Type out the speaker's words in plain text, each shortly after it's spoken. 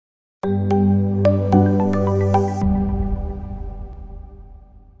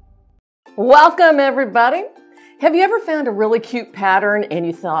Welcome everybody. Have you ever found a really cute pattern and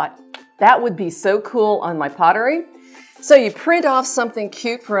you thought, that would be so cool on my pottery? So you print off something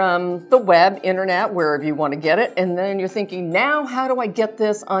cute from the web, internet, wherever you want to get it, and then you're thinking, now how do I get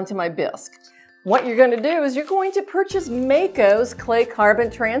this onto my bisque? What you're going to do is you're going to purchase Mako's clay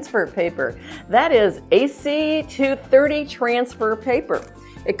carbon transfer paper. That is AC-230 transfer paper.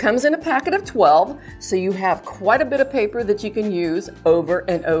 It comes in a packet of 12, so you have quite a bit of paper that you can use over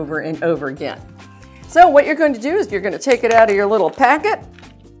and over and over again. So what you're going to do is you're going to take it out of your little packet,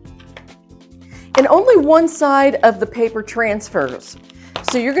 and only one side of the paper transfers.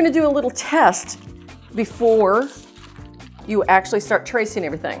 So you're going to do a little test before you actually start tracing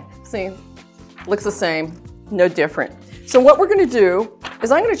everything. See, looks the same, no different. So what we're going to do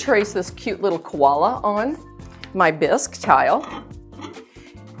is I'm going to trace this cute little koala on my bisque tile.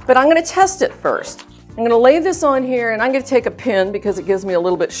 But I'm going to test it first. I'm going to lay this on here and I'm going to take a pen because it gives me a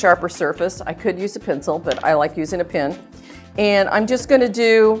little bit sharper surface. I could use a pencil, but I like using a pen. And I'm just going to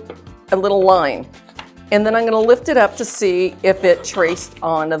do a little line. And then I'm going to lift it up to see if it traced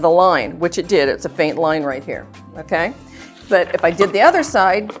onto the line, which it did. It's a faint line right here, okay? But if I did the other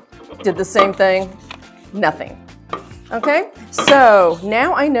side, did the same thing, nothing. Okay, so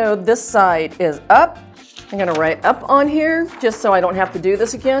now I know this side is up. I'm going to write up on here just so I don't have to do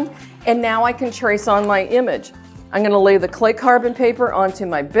this again. And now I can trace on my image. I'm going to lay the clay carbon paper onto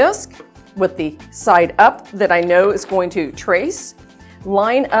my bisque with the side up that I know is going to trace,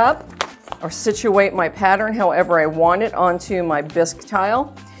 line up or situate my pattern however I want it onto my bisque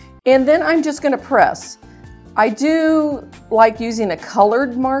tile. And then I'm just going to press. I do like using a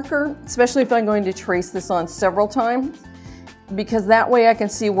colored marker, especially if I'm going to trace this on several times, because that way I can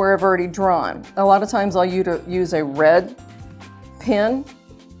see where I've already drawn. A lot of times I'll use a red pen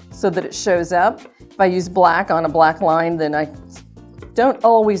so that it shows up. If I use black on a black line, then I don't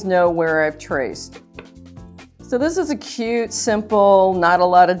always know where I've traced. So this is a cute, simple, not a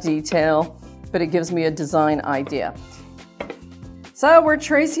lot of detail, but it gives me a design idea. So we're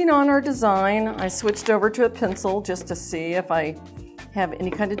tracing on our design. I switched over to a pencil just to see if I have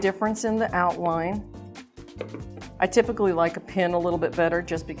any kind of difference in the outline. I typically like a pen a little bit better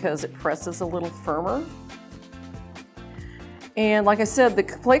just because it presses a little firmer. And like I said, the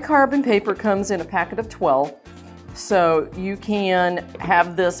clay carbon paper comes in a packet of 12, so you can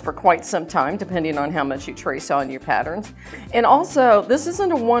have this for quite some time depending on how much you trace on your patterns. And also, this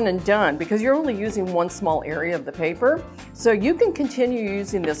isn't a one and done because you're only using one small area of the paper, so you can continue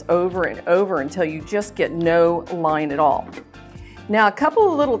using this over and over until you just get no line at all. Now, a couple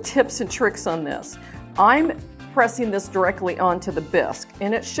of little tips and tricks on this. I'm pressing this directly onto the bisque,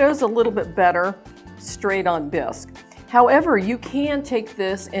 and it shows a little bit better straight on bisque. However, you can take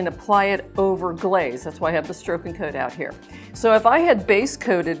this and apply it over glaze. That's why I have the stroke and coat out here. So if I had base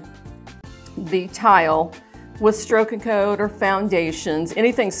coated the tile with stroke and coat or foundations,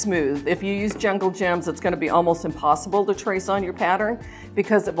 anything smooth, if you use Jungle Gems, it's going to be almost impossible to trace on your pattern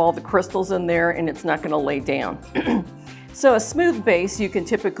because of all the crystals in there and it's not going to lay down. So a smooth base you can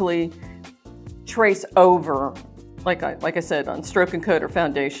typically trace over, like I said, on stroke and coat or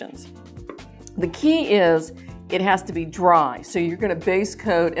foundations. The key is it has to be dry. So you're going to base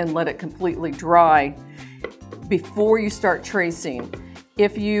coat and let it completely dry before you start tracing.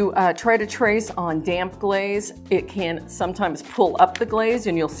 If you try to trace on damp glaze, it can sometimes pull up the glaze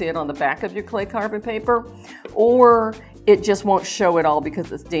and you'll see it on the back of your clay carbon paper, or it just won't show at all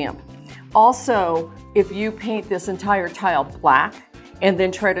because it's damp. Also, if you paint this entire tile black and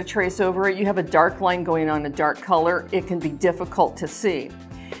then try to trace over it, you have a dark line going on a dark color, it can be difficult to see.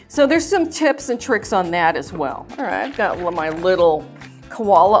 So there's some tips and tricks on that as well. All right, I've got my little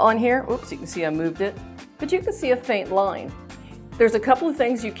koala on here. Oops, you can see I moved it, but you can see a faint line. There's a couple of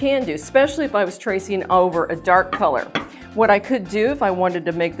things you can do, especially if I was tracing over a dark color. What I could do if I wanted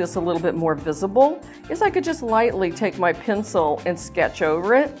to make this a little bit more visible is I could just lightly take my pencil and sketch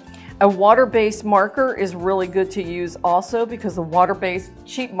over it. A water-based marker is really good to use also because the water-based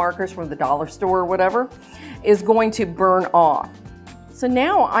cheap markers from the dollar store or whatever is going to burn off. So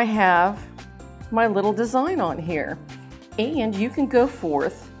now I have my little design on here, and you can go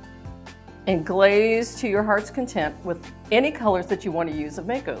forth and glaze to your heart's content with any colors that you want to use of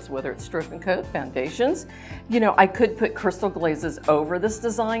Mako's, whether it's stroke and coat, foundations. You know, I could put crystal glazes over this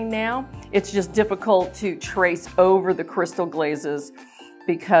design now. It's just difficult to trace over the crystal glazes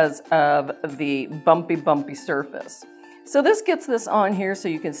because of the bumpy surface. So this gets this on here so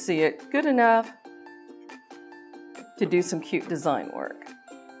you can see it good enough to do some cute design work.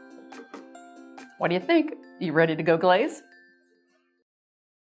 What do you think? You ready to go glaze?